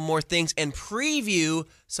a couple more things and preview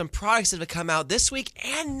some products that have come out this week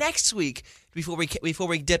and next week before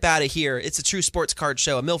we dip out of here. It's a True Sports Card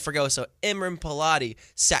Show. Emil Fragoso, Imran Pilati,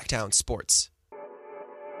 Sacktown Sports.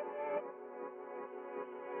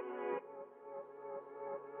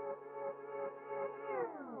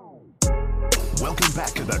 Welcome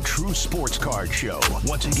back to the True Sports Card Show.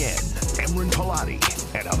 Once again, Imran Pilati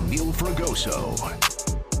and Emil Fragoso.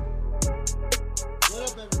 What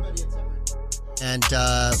up, everybody? It's Imran.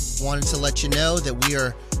 And wanted to let you know that we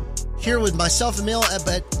are here with myself, Emil,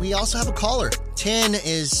 but we also have a caller. Tin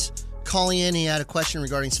is calling in. He had a question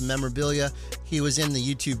regarding some memorabilia. He was in the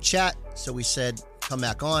YouTube chat, so we said come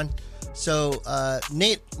back on. So,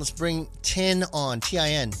 Nate, let's bring Tin on.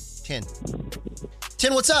 Tin. Tin.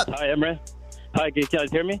 Tin, what's up? Hi, Imran. Hi, can you guys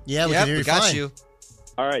hear me? Yeah, we can hear you got fine. you.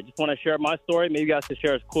 All right, just want to share my story. Maybe you guys can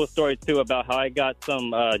share a cool story, too, about how I got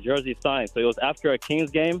some jersey signed. So it was after a Kings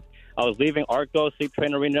game. I was leaving Arco, Sleep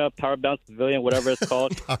Train Arena, Power Bounce Pavilion, whatever it's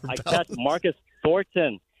called. I catch Marcus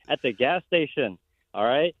Thornton at the gas station, all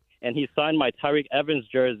right? And he signed my Tyreek Evans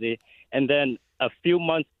jersey. And then a few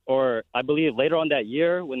months, or I believe later on that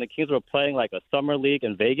year, when the Kings were playing like a summer league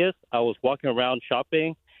in Vegas, I was walking around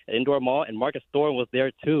shopping at Indoor Mall, and Marcus Thornton was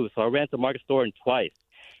there too. So I ran to Marcus Thornton twice.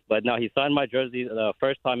 But now he signed my jersey the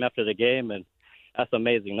first time after the game, and That's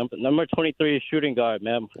amazing. Number 23 shooting guard,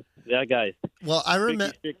 man. That guy. Well, I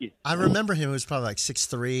Tricky. remember him. He was probably like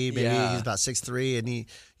 6'3", maybe Yeah. he's about 6'3", and he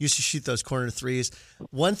used to shoot those corner threes.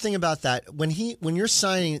 One thing about that, when you're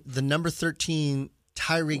signing the number 13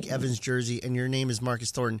 Tyreek Evans jersey and your name is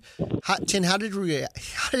Marcus Thornton, how did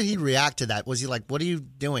he react to that? Was he like, "What are you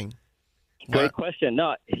doing?" Great question.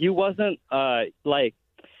 No, he wasn't like.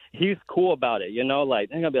 He's cool about it, you know. Like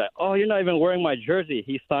they're gonna be like, "Oh, you're not even wearing my jersey."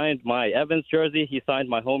 He signed my Evans jersey. He signed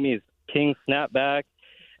my homie's King snapback,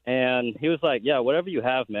 and he was like, "Yeah, whatever you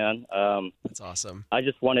have, man." That's awesome. I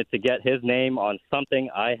just wanted to get his name on something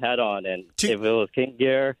I had on, and if it was King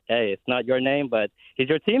gear, hey, it's not your name, but he's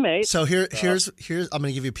your teammate. So here's I'm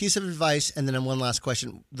going to give you a piece of advice, and then one last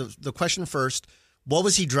question. The question first: what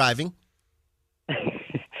was he driving?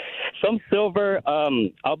 Some silver.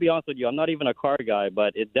 I'll be honest with you. I'm not even a car guy,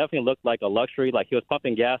 but it definitely looked like a luxury. Like he was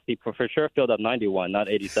pumping gas. He for sure filled up 91, not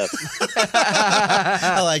 87.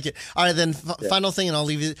 I like it. All right, then final thing, and I'll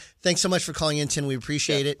leave you. Thanks so much for calling in, Tim. We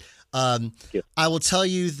appreciate it. you. I will tell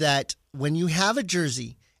you that when you have a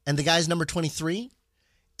jersey and the guy's number 23,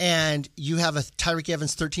 and you have a Tyreek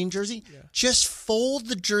Evans 13 jersey, just fold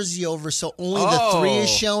the jersey over so only the 3 is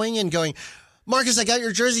showing and going, "Marcus, I got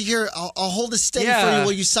your jersey here. I'll hold it steady for you.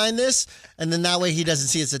 Will you sign this?" And then that way he doesn't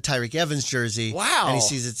see it's a Tyreek Evans jersey. Wow. And he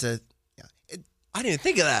sees it's a... I didn't even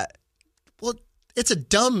think of that. Well, it's a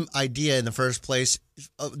dumb idea in the first place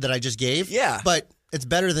that I just gave. Yeah. But it's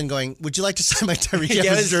better than going, "Would you like to sign my Tyreek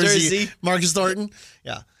Yeah, Evans his jersey, jersey. Marcus Thornton?"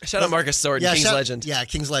 Yeah. Shout out Marcus Thornton, King's legend. Yeah,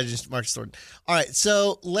 King's legend, Marcus Thornton. All right,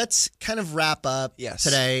 so let's kind of wrap up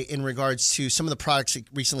today in regards to some of the products that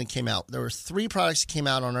recently came out. There were 3 products that came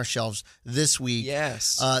out on our shelves this week.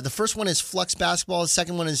 Yes. The first one is Flux Basketball. The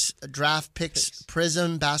second one is Draft Picks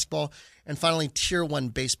Prism Basketball. And finally, Tier 1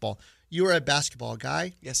 Baseball. You are a basketball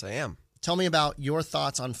guy. Yes, I am. Tell me about your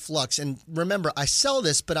thoughts on Flux. And remember, I sell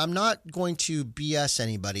this, but I'm not going to BS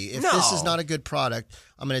anybody. If this is not a good product,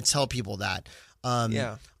 I'm going to tell people that.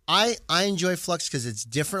 I enjoy Flux because it's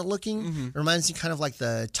different looking. Mm-hmm. It reminds me kind of like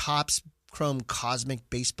the Topps Chrome Cosmic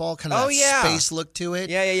Baseball, kind of space look to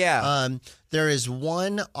it. Yeah. There is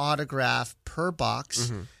 1 autograph per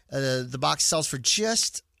box. Mm-hmm. The box sells for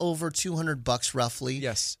just over $200 roughly.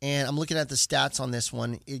 Yes. And I'm looking at the stats on this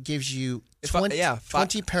one. It gives you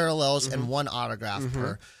 20 parallels and 1 autograph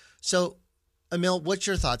per. So, Emil, what's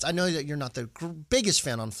your thoughts? I know that you're not the biggest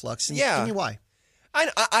fan on Flux. And tell me why.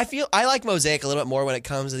 I feel I like Mosaic a little bit more when it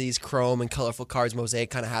comes to these chrome and colorful cards. Mosaic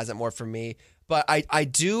kind of has it more for me. But I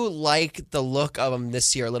do like the look of them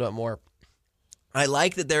this year a little bit more. I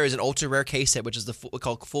like that there is an ultra rare case hit, which is we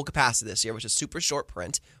call full capacity this year, which is super short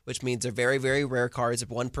print, which means they're very, very rare cards,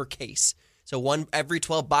 1 per case. So every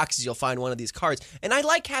 12 boxes, you'll find one of these cards. And I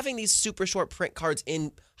like having these super short print cards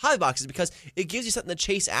in hobby boxes because it gives you something to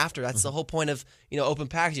chase after. That's the whole point of open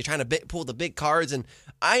package. You're trying to pull the big cards, and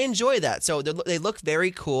I enjoy that. So they look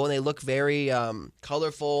very cool, and they look very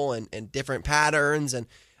colorful and different patterns. And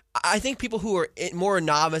I think people who are more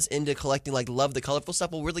novice into collecting, love the colorful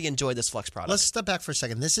stuff, will really enjoy this Flux product. Let's step back for a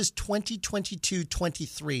second. This is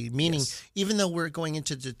 2022-23, meaning even though we're going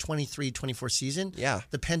into the 23-24 season,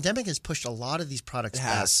 the pandemic has pushed a lot of these products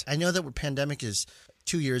back. I know that pandemic is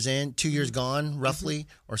 2 years in, 2 years gone, roughly,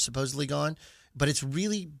 or supposedly gone, but it's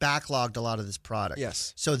really backlogged a lot of this product.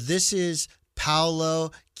 Yes. So this is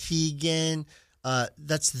Paolo, Keegan,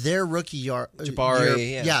 that's their rookie year.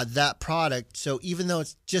 Jabari, that product. So even though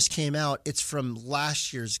it just came out, it's from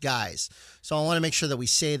last year's guys. So I want to make sure that we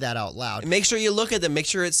say that out loud. And make sure you look at them. Make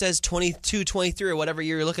sure it says 22, 23, or whatever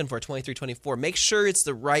year you're looking for, 23, 24. Make sure it's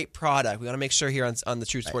the right product. We want to make sure here on the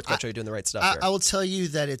True Sports Card Show you're doing the right stuff here. I will tell you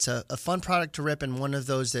that it's a fun product to rip and one of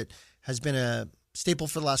those that has been a staple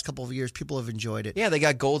for the last couple of years. People have enjoyed it. Yeah, they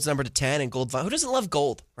got gold's number to 10 and gold. Who doesn't love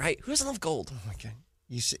gold, right? Who doesn't love gold? Oh, okay.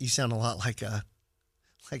 You sound a lot like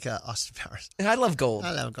Austin Powers. I love gold.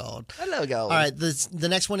 I love gold. All right, the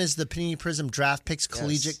next one is the Panini Prism Draft Picks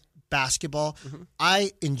Collegiate Basketball.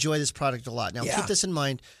 I enjoy this product a lot. Now, keep this in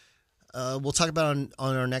mind. We'll talk about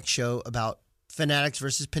on our next show about Fanatics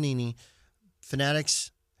versus Panini.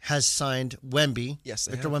 Fanatics has signed Wemby,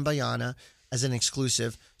 Victor Wembanyama, as an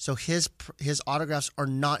exclusive. So his autographs are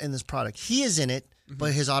not in this product. He is in it,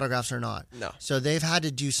 but his autographs are not. No. So they've had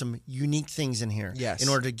to do some unique things in here in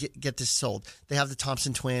order to get this sold. They have the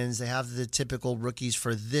Thompson twins. They have the typical rookies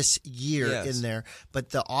for this year in there.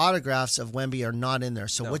 But the autographs of Wemby are not in there.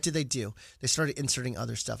 So what did they do? They started inserting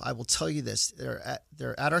other stuff. I will tell you this. They're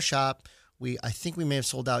at our shop. I think we may have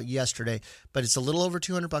sold out yesterday, but it's a little over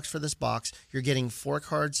 $200 for this box. You're getting 4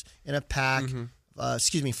 cards in a pack.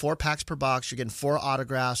 4 packs per box. You're getting 4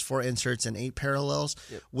 autographs, 4 inserts, and 8 parallels.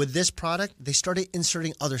 Yep. With this product, they started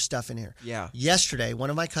inserting other stuff in here. Yeah. Yesterday, one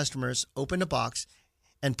of my customers opened a box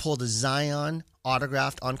and pulled a Zion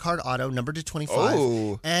autographed on-card auto numbered to 25,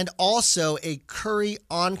 Oh. and also a Curry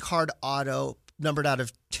on-card auto numbered out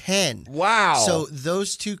of 10. Wow. So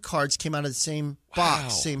those 2 cards came out of the same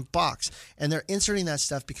box, Wow. and they're inserting that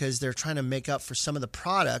stuff because they're trying to make up for some of the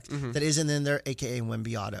product that isn't in there, aka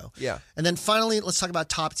Wemby Auto. Yeah. And then finally, let's talk about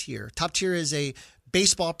Top Tier. Top Tier is a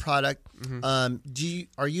baseball product.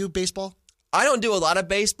 Are you baseball? I don't do a lot of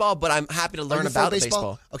baseball, but I'm happy to Are learn you for about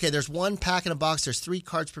baseball. Okay, there's 1 pack in a box. There's 3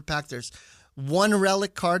 cards per pack. There's 1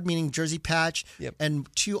 relic card, meaning jersey patch, Yep. and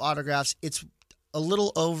 2 autographs. It's a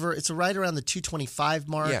little over. It's right around the $225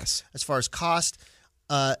 mark. Yes. As far as cost,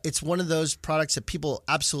 it's one of those products that people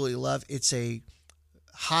absolutely love. It's a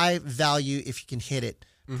high value if you can hit it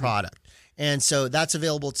product, and so that's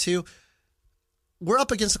available too. We're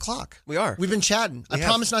up against the clock. We are. We've been chatting. I have.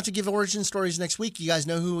 promise not to give origin stories next week. You guys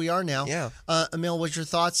know who we are now. Yeah. Emil, what's your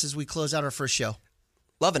thoughts as we close out our first show?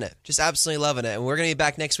 Loving it. Just absolutely loving it. And we're going to be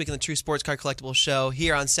back next week on the True Sports Card Collectibles Show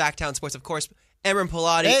here on Sacktown Sports. Of course, Emron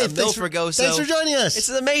Pilati, Emil Fragoso. Thanks for joining us. It's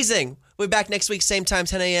amazing. We'll be back next week, same time,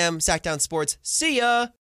 10 a.m., Sacktown Sports. See ya.